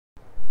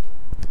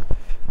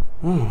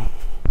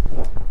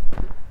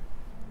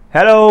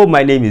Hello,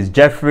 my name is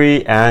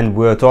Jeffrey and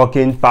we're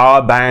talking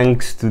power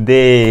banks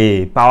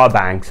today. Power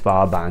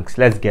banks.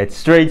 Let's get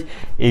straight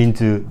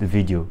into the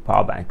video.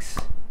 Power banks.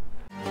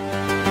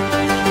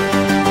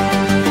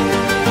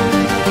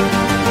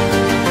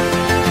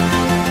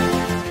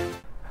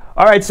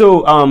 All right,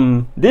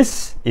 so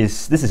this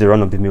is a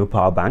run-of-the-mill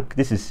power bank.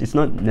 It's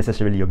not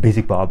necessarily a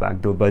basic power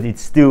bank though, but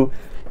it's still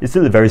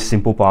a very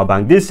simple power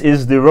bank. This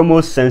is the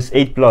Romos Sense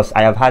 8 Plus.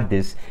 I have had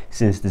this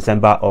since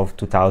December of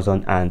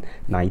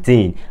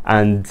 2019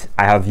 and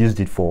I have used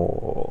it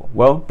for,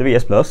 well, 3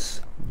 years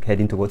plus,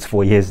 heading towards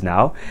 4 years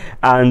now.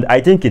 And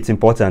I think it's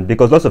important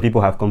because lots of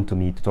people have come to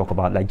me to talk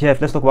about, like, Jeff,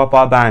 let's talk about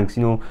power banks.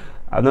 You know,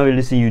 I've not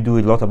really seen you do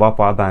a lot about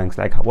power banks,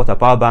 like what are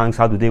power banks,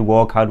 how do they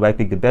work, how do I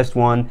pick the best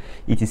one,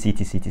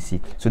 etc.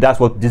 So that's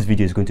what this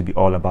video is going to be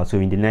all about. So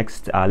in the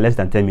next less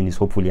than 10 minutes,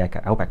 hopefully I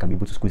hope I can be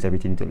able to squeeze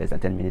everything into less than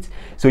 10 minutes.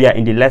 So yeah,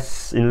 in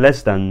less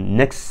than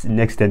next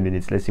 10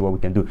 minutes, let's see what we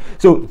can do.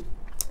 So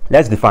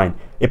let's define.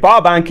 A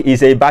power bank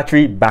is a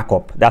battery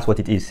backup. That's what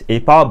it is. A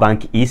power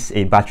bank is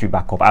a battery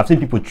backup. I've seen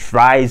people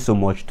try so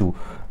much to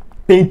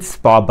paint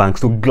power banks,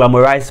 to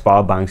glamorize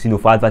power banks, you know,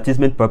 for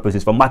advertisement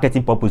purposes, for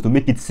marketing purposes, to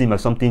make it seem as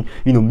something,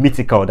 you know,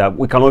 mythical that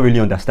we cannot really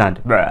understand.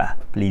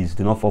 Please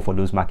do not fall for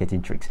those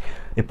marketing tricks.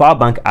 A power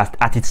bank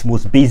at its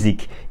most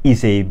basic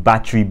is a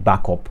battery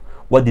backup.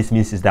 What this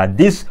means is that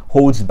this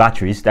holds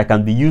batteries that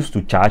can be used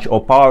to charge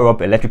or power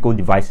up electrical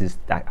devices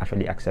that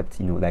actually accept,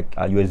 you know, like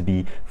a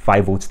USB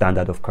 5-volt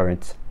standard of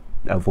current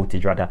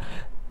voltage rather,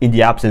 in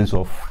the absence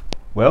of,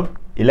 well,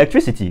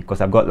 electricity, because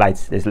I've got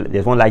lights.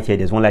 There's one light here,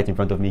 there's one light in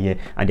front of me here,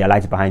 and there are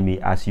lights behind me,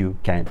 as you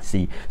can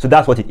see. So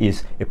that's what it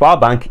is. A power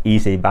bank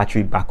is a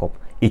battery backup.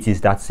 It is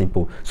that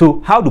simple.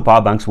 So how do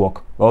power banks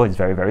work? Well, it's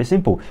very, very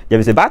simple. There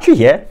is a battery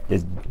here.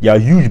 There are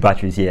huge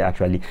batteries here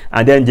actually,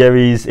 and then there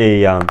is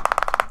a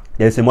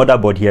there's a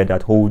motherboard here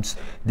that holds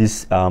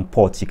this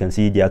ports. You can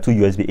see there are 2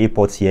 USB-A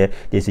ports here.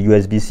 There's a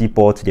USB-C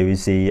port, there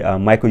is a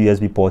micro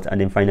USB port,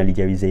 and then finally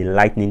there is a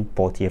lightning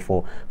port here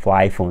for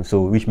iPhone.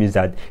 So which means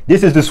that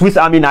this is the Swiss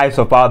Army knives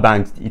of power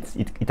banks.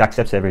 It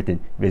accepts everything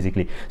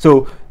basically.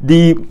 So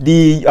the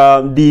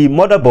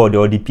motherboard,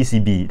 or the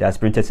PCB, that's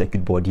printed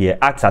circuit board here,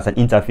 acts as an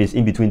interface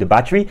in between the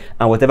battery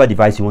and whatever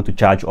device you want to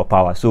charge or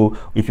power. So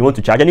if you want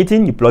to charge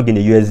anything, you plug in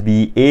a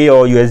USB-A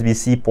or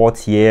USB-C port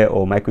here,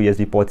 or micro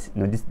USB port.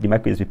 You know, the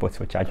micro USB port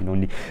for charging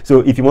only.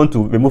 So if you want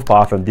to remove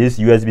power from this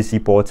USB-C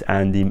port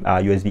and the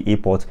USB-A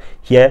port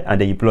here,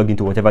 and then you plug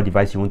into whatever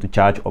device you want to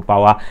charge or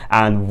power,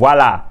 and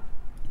voila,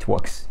 it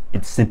works.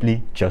 It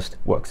simply just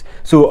works.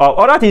 So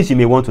other things you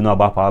may want to know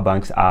about power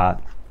banks are,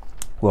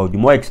 well, the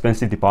more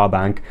expensive the power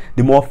bank,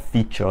 the more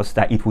features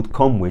that it would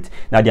come with.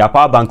 Now there are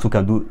power banks who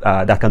can do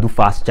that can do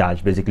fast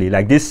charge basically.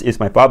 Like this is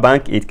my power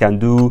bank. It can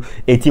do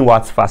 18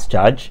 watts fast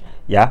charge.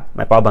 Yeah,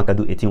 my power bank can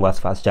do 18 watts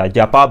fast charge.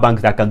 There are power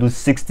banks that can do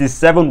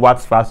 67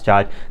 watts fast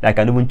charge, that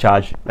can even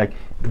charge like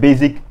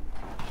basic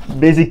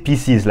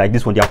PCs like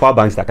this one. There are power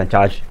banks that can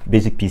charge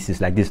basic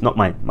PCs like this. Not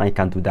mine. Mine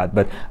can't do that.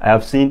 But I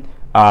have seen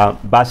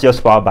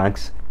Basios power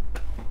banks.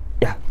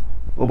 Yeah.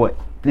 Oh boy,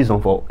 please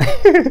don't fall.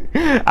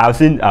 I've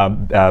seen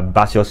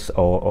Basios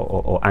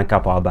or Anchor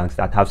power banks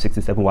that have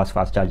 67 watts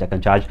fast charge that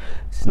can charge,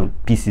 you know,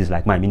 PCs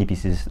like mine, mini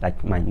PCs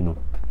like mine, you know,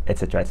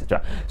 etc.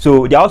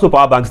 So there are also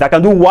power banks that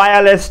can do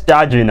wireless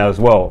charging as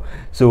well.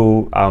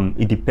 So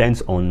it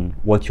depends on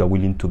what you're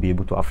willing to be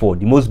able to afford.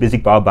 The most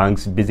basic power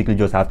banks basically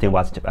just have 10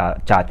 watts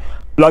charge.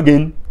 Plug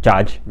in,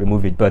 charge,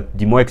 remove it. But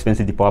the more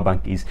expensive the power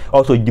bank is,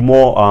 also the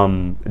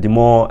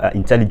more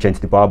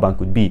intelligent the power bank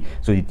would be.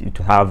 So it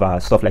to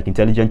have stuff like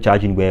intelligent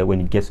charging, where when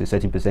it gets to a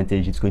certain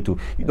percentage, it's going to,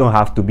 you don't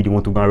have to be the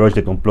one to go and rush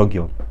it, unplug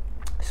your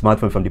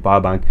smartphone from the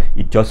power bank.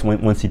 It just,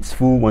 once it's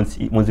full, once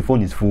the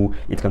phone is full,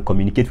 it can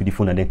communicate with the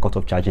phone and then cut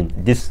off charging.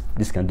 This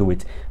can do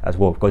it as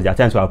well, because there are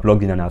times where I've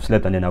plugged in and I've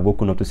slept and then I've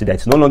woken up to see that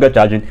it's no longer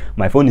charging,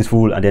 my phone is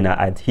full, and then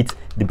I'd hit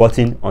the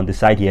button on the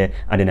side here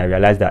and then I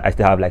realized that I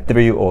still have like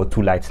 3 or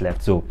 2 lights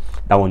left. So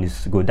that one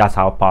is good. That's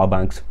how power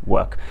banks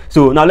work.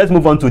 So now let's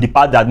move on to the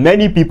part that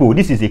many people,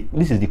 this is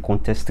the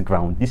contest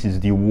ground, this is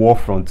the war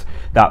front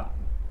that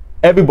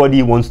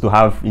everybody wants to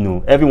have, you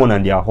know, everyone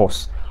and their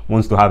horse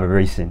wants to have a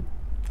race in.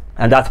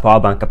 And that's power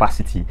bank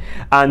capacity.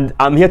 And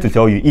I'm here to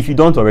tell you, if you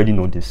don't already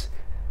know this,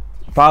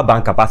 power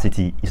bank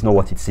capacity is not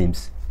what it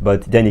seems.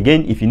 But then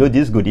again, if you know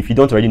this, good. If you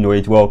don't already know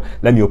it, well,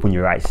 let me open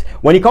your eyes.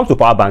 When it comes to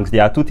power banks,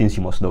 there are 2 things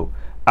you must know: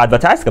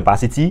 advertised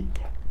capacity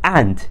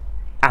and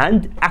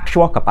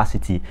actual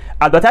capacity.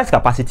 Advertised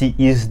capacity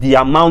is the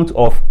amount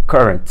of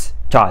current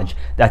charge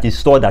that is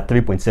stored at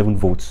 3.7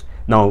 volts.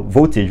 Now,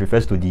 voltage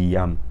refers to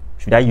the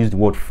should I use the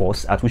word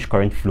force at which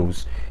current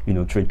flows, you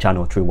know, through a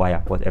channel, through a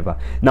wire, whatever.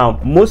 Now,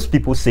 most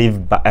people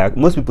save current at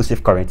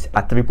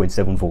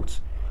 3.7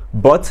 volts.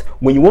 But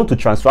when you want to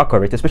transfer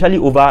current, especially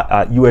over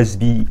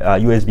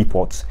USB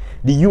ports,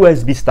 the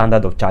USB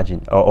standard of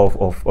charging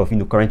of you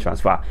know, current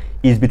transfer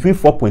is between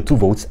 4.2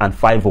 volts and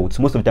 5 volts.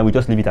 Most of the time we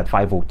just leave it at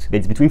 5 volts, but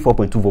it's between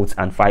 4.2 volts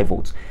and 5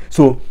 volts.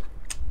 So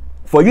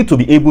for you to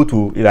be able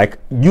to like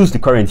use the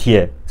current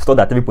here stored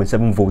at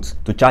 3.7 volts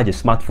to charge a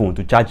smartphone,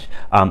 to charge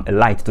a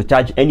light, to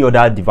charge any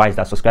other device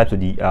that subscribes to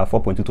the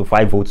 4.2 to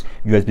 5 volts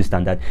USB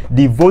standard,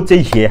 the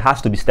voltage here has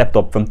to be stepped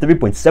up from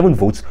 3.7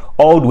 volts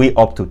all the way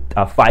up to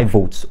 5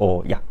 volts,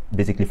 or yeah,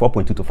 basically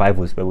 4.2 to 5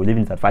 volts, but we're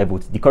leaving it at 5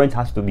 volts. The current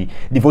has to be,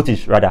 the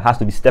voltage rather, has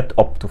to be stepped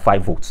up to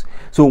 5 volts.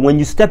 So when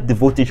you step the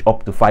voltage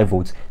up to 5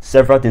 volts,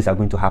 several things are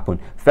going to happen.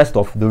 First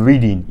off, the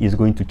reading is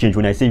going to change.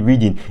 When I say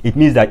reading, it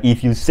means that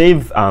if you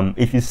save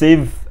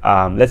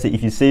let's say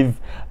if you save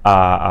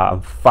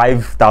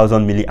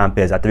 5,000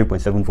 milliamperes at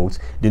 3.7 volts,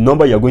 the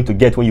number you're going to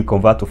get when you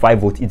convert to 5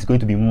 volts, it's going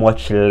to be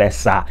much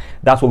lesser.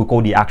 That's what we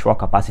call the actual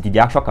capacity. The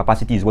actual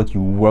capacity is what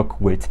you work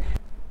with.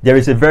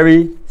 There's a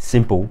very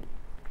simple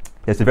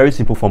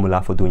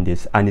formula for doing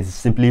this, and it's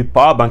simply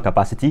power bank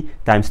capacity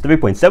times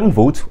 3.7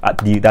 volts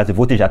that's the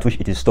voltage at which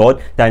it is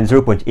stored, times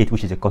 0.8,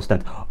 which is a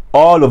constant,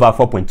 all over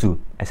 4.2.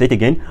 I say it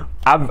again,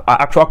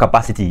 actual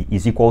capacity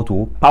is equal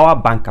to power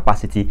bank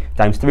capacity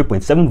times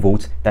 3.7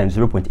 volts times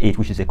 0.8,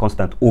 which is a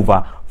constant,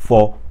 over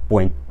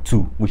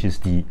 4.2, which is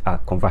the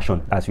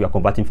conversion, as we are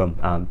converting from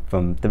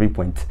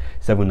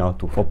 3.7 now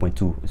to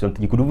 4.2. So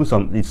you could do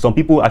some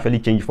people actually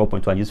change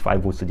 4.2 and use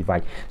 5 volts to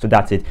divide. So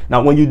that's it.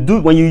 Now when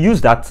you use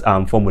that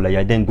formula,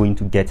 you're then going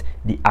to get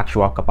the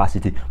actual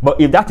capacity.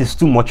 But if that is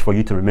too much for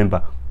you to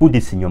remember, put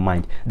this in your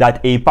mind, that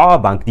a power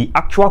bank, the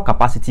actual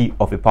capacity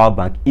of a power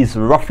bank is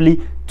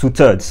roughly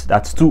 2/3,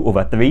 that's 2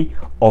 over 3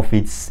 of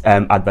its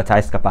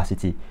advertised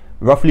capacity.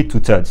 Roughly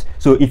 2/3.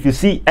 So if you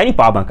see any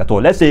power bank at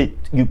all, let's say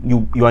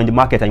you are in the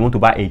market and you want to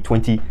buy a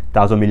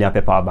 20,000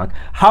 milliampere power bank,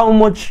 how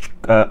much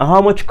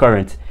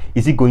current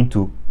is it going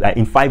to,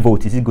 in 5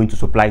 volts, is it going to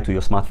supply to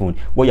your smartphone?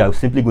 What you're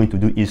simply going to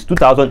do is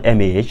 2000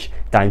 mAh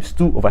times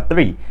 2 over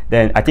 3.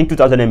 Then I think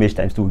 2000 mAh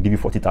times 2 will give you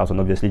 40,000,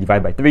 obviously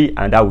divide by 3,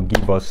 and that will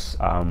give us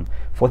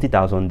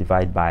 40,000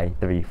 divided by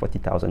 3.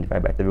 40,000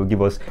 divided by 3 will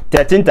give us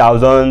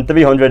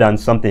 13,300 and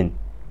something,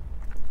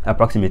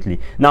 approximately.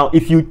 Now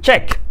if you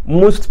check,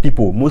 most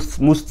people,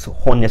 most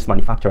honest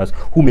manufacturers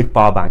who make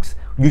power banks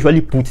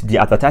usually put the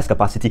advertised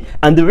capacity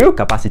and the real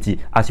capacity,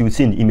 as you will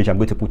see in the image I'm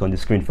going to put on the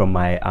screen from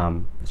my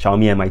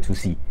Xiaomi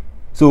Mi2C.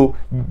 So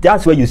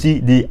that's where you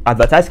see the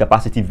advertised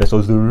capacity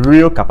versus the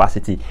real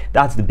capacity.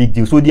 That's the big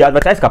deal. So the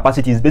advertised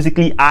capacity is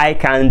basically eye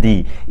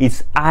candy.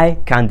 It's eye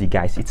candy,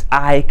 guys. It's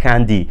eye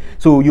candy.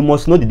 So you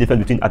must know the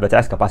difference between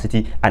advertised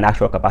capacity and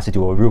actual capacity,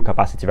 or real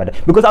capacity rather.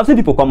 Because I've seen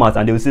people come out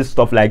and they will say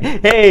stuff like,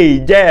 "Hey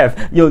Jeff,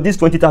 this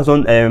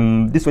 20,000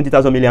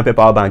 milliampere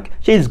power bank,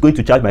 she is going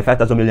to charge my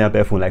 5,000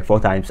 milliampere phone like 4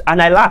 times."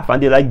 And I laugh,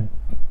 and they're like,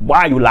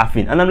 "Why are you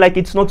laughing?" And I'm like,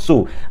 it's not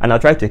so. And I'll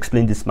try to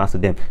explain this math to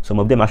them. Some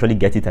of them actually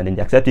get it and then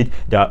they accept it.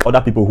 There are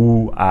other people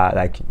who are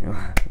like,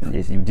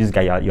 "This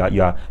guy,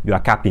 you are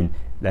capping."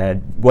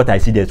 What I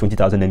see there is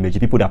 20,000 mAh.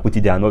 People that put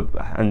it there are not,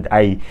 and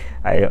I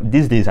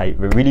these days I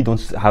really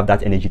don't have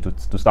that energy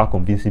to start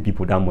convincing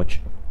people that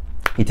much.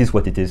 It is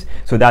what it is.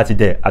 So that's it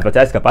there.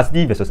 Advertised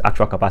capacity versus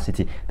actual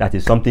capacity. That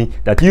is something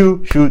that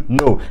you should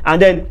know.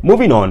 And then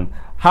moving on,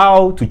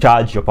 how to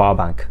charge your power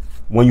bank.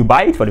 When you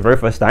buy it for the very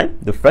first time,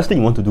 the first thing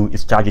you want to do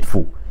is charge it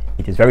full.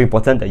 It is very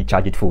important that you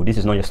charge it full. This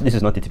is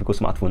not a typical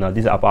smartphone. Now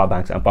these are power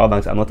banks, and power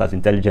banks are not as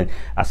intelligent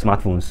as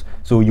smartphones.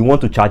 So you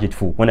want to charge it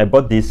full. When I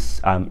bought this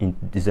in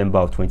December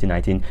of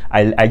 2019,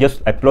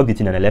 I plugged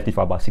it in and I left it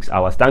for about 6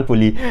 hours.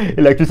 Thankfully,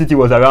 electricity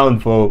was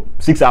around for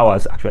 6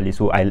 hours actually.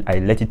 So I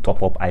let it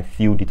top up. I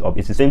filled it up.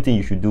 It's the same thing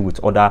you should do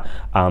with other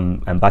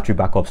battery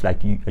backups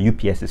like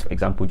UPSs, for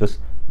example. Just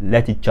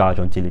let it charge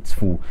until it's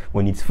full.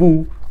 When it's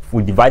full,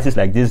 with devices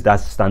like this,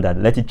 that's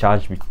standard. Let it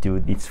charge till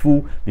it's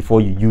full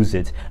before you use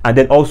it. And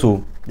then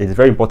also, this is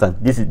very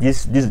important,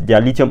 there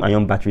are lithium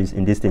ion batteries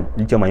in this thing.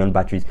 Lithium ion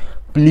batteries,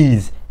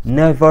 please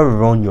never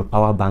run your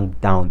power bank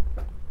down.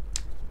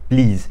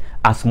 Please,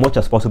 as much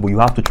as possible, you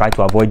have to try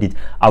to avoid it.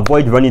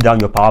 Avoid running down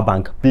your power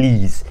bank,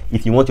 please,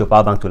 if you want your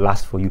power bank to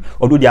last for you.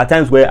 Although there are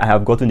times where I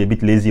have gotten a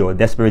bit lazy or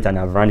desperate and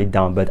I've run it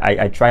down, but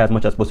I try as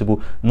much as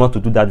possible not to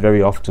do that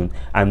very often.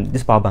 And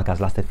this power bank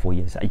has lasted 4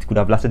 years. It could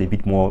have lasted a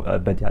bit more,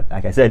 but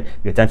like I said,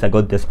 there are times I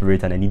got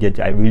desperate and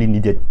I really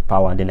needed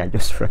power, and then I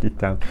just ran it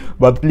down.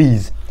 But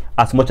please,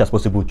 as much as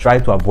possible, try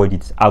to avoid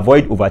it.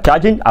 Avoid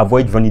overcharging,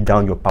 avoid running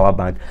down your power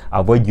bank,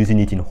 avoid using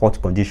it in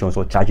hot conditions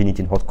or charging it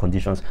in hot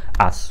conditions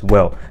as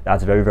well.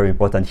 That's very, very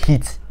important.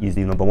 Heat is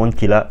the #1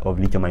 killer of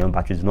lithium ion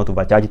batteries. Do not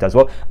overcharge it as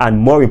well, and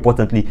more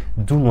importantly,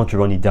 do not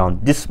run it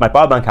down. My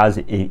power bank has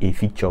a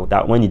feature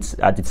that when it's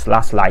at its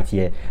last light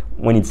here,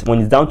 when it's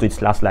down to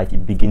its last light,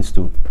 it begins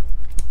to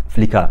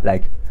flicker.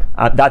 Like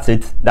that's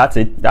it,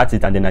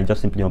 and then I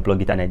just simply unplug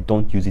it and I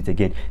don't use it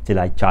again till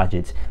I charge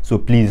it. So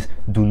please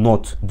do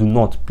not,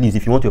 please,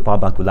 if you want your power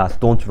bank to last,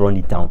 don't run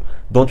it down.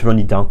 Don't run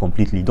it down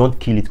completely. Don't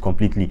kill it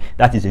completely.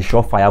 That is a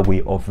surefire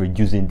way of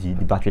reducing the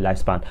battery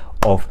lifespan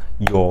of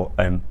your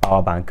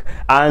power bank.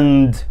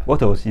 And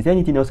what else? Is there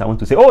anything else I want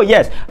to say? Oh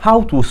yes,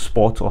 how to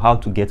spot or how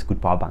to get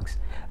good power banks.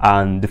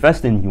 And the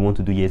first thing you want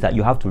to do here is that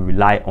you have to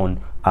rely on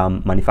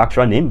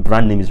manufacturer name.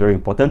 Brand name is very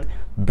important.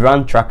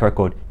 Brand track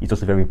record is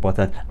also very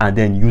important. And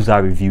then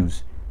user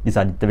reviews. These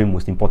are the 3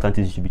 most important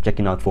things you should be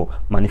checking out for.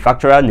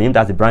 Manufacturer name,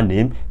 that's the brand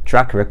name,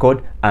 track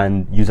record,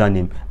 and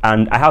username.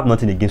 And I have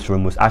nothing against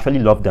Romos. I actually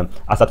love them.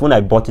 As at when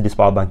I bought this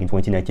power bank in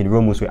 2019,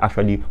 Romos were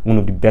actually one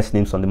of the best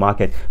names on the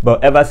market.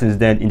 But ever since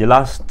then, in the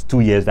last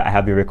 2 years that I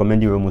have been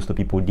recommending Romos to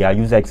people, their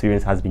user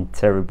experience has been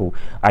terrible.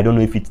 I don't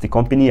know if it's the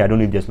company, I don't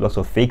know if there's lots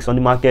of fakes on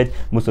the market.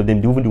 Most of them,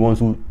 even the ones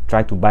who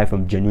tried to buy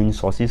from genuine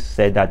sources,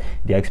 said that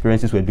their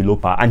experiences were below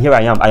par. And here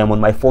I am on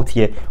my 4th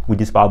year with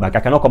this power bank. I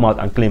cannot come out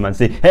and claim and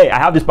say, hey, I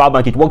have this power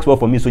bank, it works well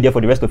for me, so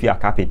therefore the rest of you are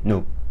capping.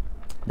 No,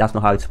 that's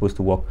not how it's supposed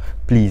to work.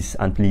 Please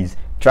and please,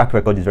 track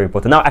record is very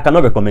important. Now, I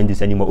cannot recommend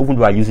this anymore. Even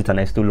though I use it and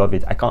I still love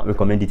it, I can't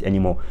recommend it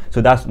anymore.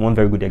 So that's one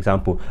very good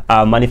example.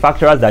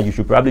 Manufacturers that you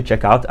should probably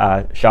check out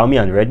are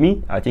Xiaomi and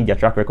Redmi. I think their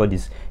track record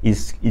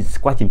is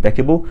quite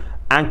impeccable.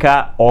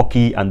 Anker,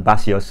 Orki, and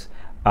Basios.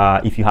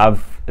 If you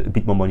have a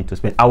bit more money to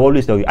spend, I will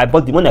always tell you,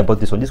 when I bought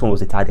this one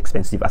was a tad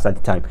expensive as at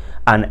the time,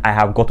 and I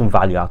have gotten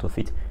value out of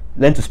it.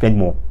 Learn to spend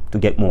more to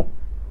get more,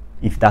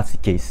 if that's the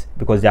case,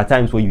 because there are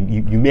times where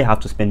you may have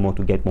to spend more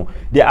to get more.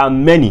 There are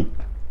many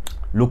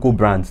local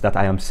brands that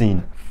I am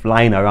seeing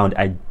flying around.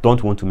 I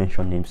don't want to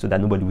mention names so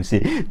that nobody will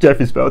say Jeff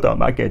is out our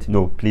market.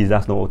 No, please,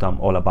 that's not what I'm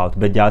all about.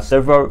 But there are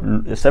several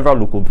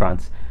local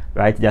brands,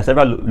 right? There are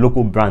several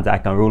local brands that I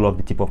can roll off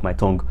the tip of my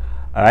tongue.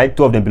 All right,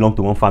 2 of them belong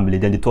to one family,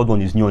 then the 3rd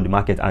one is new on the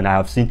market, and I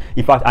have seen,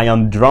 in fact, I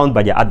am drowned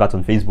by their adverts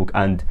on Facebook,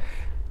 and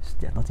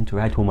there's nothing to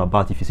write home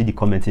about. If you see the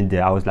comments in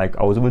there, I was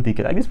even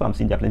thinking, like, this one I'm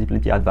seeing there are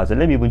plenty adverts, and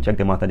let me even check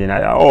them out. And then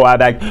I'm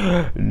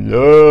like,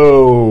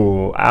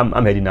 no,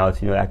 I'm heading out.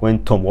 You know, like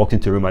when Tom walked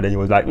into the room and then he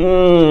was like,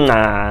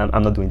 nah,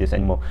 I'm not doing this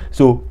anymore.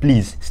 So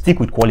please stick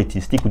with quality,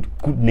 stick with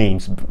good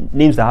names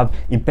that have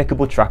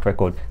impeccable track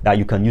record that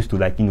you can use to,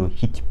 like, you know,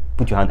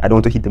 put your hand. I don't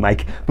want to hit the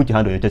mic. Put your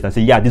hand on your chest and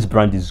say, yeah, this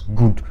brand is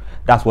good.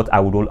 That's what I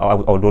would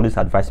always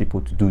advise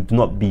people to do. Do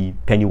not be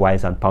penny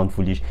wise and pound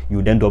foolish. You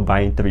would end up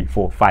buying 3,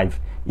 4, 5.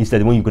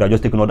 Instead, when you could have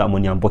just taken all that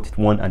money and bought it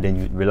one, and then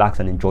you relax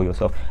and enjoy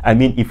yourself. I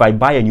mean, if I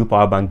buy a new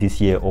power bank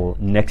this year or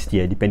next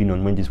year, depending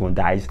on when this one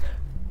dies,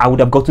 I would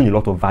have gotten a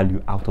lot of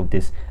value out of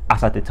this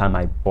as at the time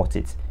I bought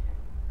it.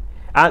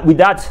 And with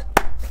that,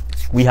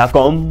 we have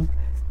come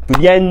to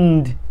the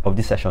end of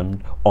this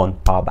session on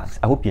power banks.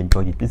 I hope you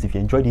enjoyed it. Please, if you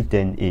enjoyed it,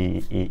 then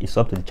a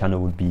sub to the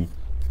channel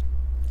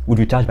would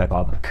recharge my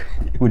power bank.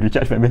 Would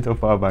recharge my mental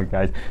power bank,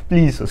 guys.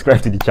 Please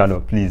subscribe to the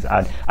channel, please.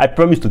 And I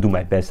promise to do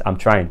my best. I'm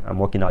trying. I'm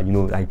working out. You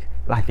know, like,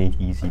 life ain't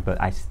easy, but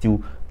I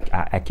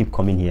keep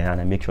coming here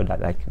and I make sure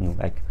that, like, you know,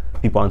 like,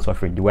 people aren't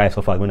suffering the way I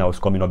suffered when I was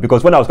coming up.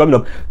 Because when I was coming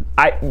up,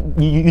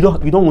 you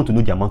don't want to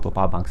know the amount of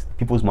power banks,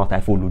 people's mouth I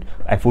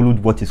followed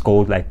what is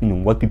called, like, you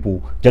know, what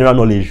people, general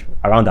knowledge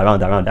around,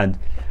 and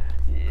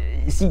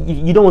see,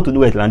 you don't want to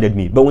know where it landed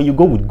me. But when you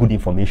go with good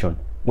information,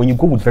 when you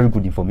go with very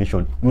good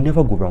information, you'll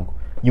never go wrong.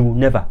 You will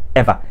never,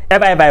 ever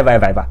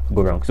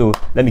go wrong. So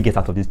let me get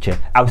out of this chair.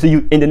 I'll see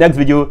you in the next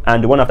video,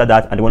 and the one after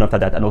that, and the one after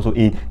that, and also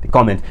in the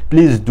comments.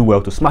 Please do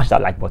well to smash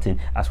that like button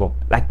as well.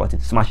 Like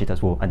button, smash it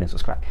as well, and then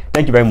subscribe.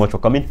 Thank you very much for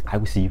coming. I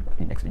will see you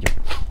in the next video.